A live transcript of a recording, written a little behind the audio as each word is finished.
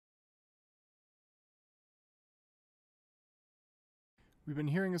We've been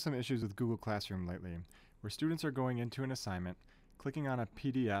hearing of some issues with Google Classroom lately, where students are going into an assignment, clicking on a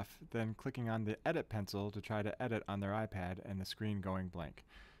PDF, then clicking on the edit pencil to try to edit on their iPad and the screen going blank.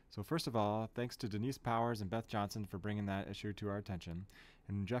 So first of all, thanks to Denise Powers and Beth Johnson for bringing that issue to our attention.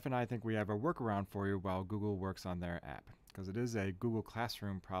 And Jeff and I think we have a workaround for you while Google works on their app, because it is a Google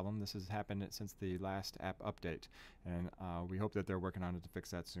Classroom problem. This has happened since the last app update, and we hope that they're working on it to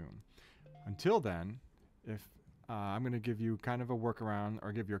fix that soon. Until then, if I'm going to give you kind of a workaround,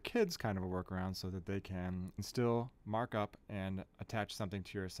 or give your kids kind of a workaround, so that they can still mark up and attach something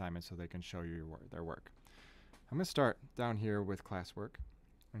to your assignment so they can show you their work. I'm going to start down here with classwork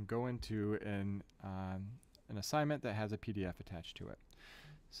and go into an assignment that has a PDF attached to it.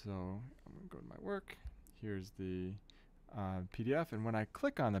 So I'm going to go to my work. Here's the PDF, and when I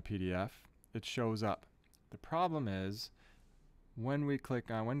click on the PDF, it shows up. The problem is when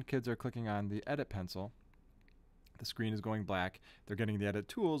kids are clicking on the edit pencil, the screen is going black. They're getting the edit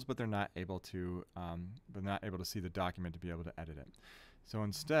tools, but they're not able to see the document to be able to edit it. So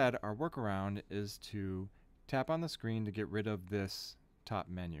instead, our workaround is to tap on the screen to get rid of this top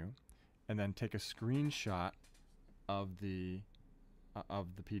menu, and then take a screenshot of the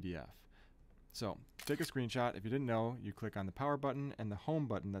PDF. So take a screenshot. If you didn't know, you click on the power button and the home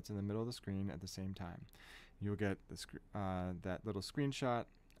button that's in the middle of the screen at the same time. You'll get that little screenshot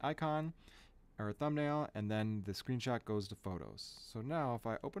icon or a thumbnail, and then the screenshot goes to Photos. So now if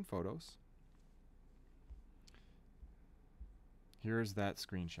I open Photos, here's that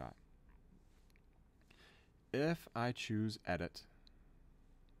screenshot. If I choose Edit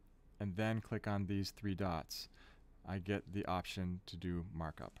and then click on these three dots, I get the option to do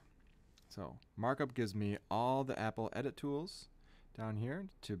Markup. So Markup gives me all the Apple edit tools down here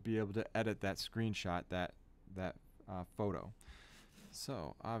to be able to edit that screenshot, that photo.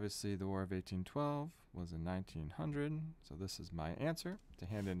 So obviously the War of 1812 was in 1900, so this is my answer to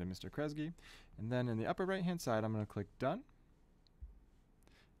hand in to Mr. Kresge. And then in the upper right hand side, I'm going to click Done,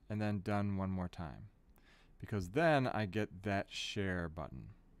 and then Done one more time, because then I get that Share button.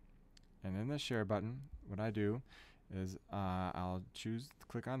 And in the Share button, what I do is I'll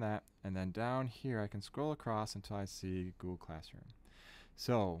click on that, and then down here I can scroll across until I see Google Classroom.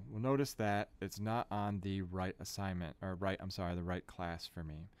 So we'll notice that it's not on the right assignment, or the right class for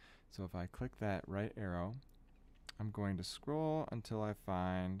me. So if I click that right arrow, I'm going to scroll until I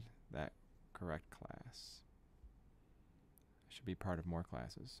find that correct class. It should be part of more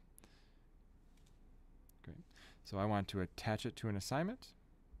classes. Great. So I want to attach it to an assignment.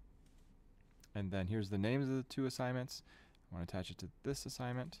 And then here's the names of the two assignments. I want to attach it to this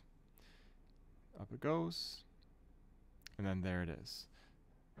assignment. Up it goes. And then there it is.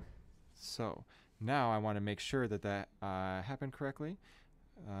 So now I want to make sure that happened correctly.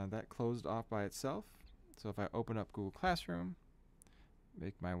 That closed off by itself. So if I open up Google Classroom,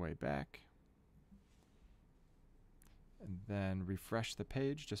 make my way back, and then refresh the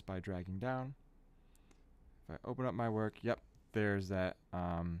page just by dragging down. If I open up my work, yep, there's that.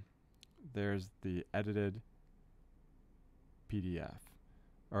 There's the edited PDF,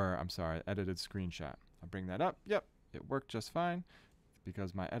 or I'm sorry, edited screenshot. I'll bring that up. Yep, it worked just fine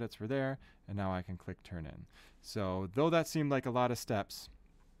because my edits were there, and now I can click Turn In. So though that seemed like a lot of steps,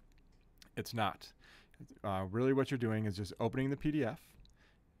 it's not. Really what you're doing is just opening the PDF,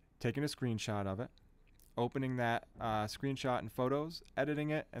 taking a screenshot of it, opening that screenshot in Photos, editing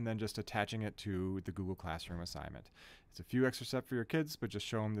it, and then just attaching it to the Google Classroom assignment. It's a few extra steps for your kids, but just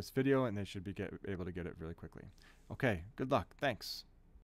show them this video and they should be able to get it really quickly. Okay, good luck. Thanks.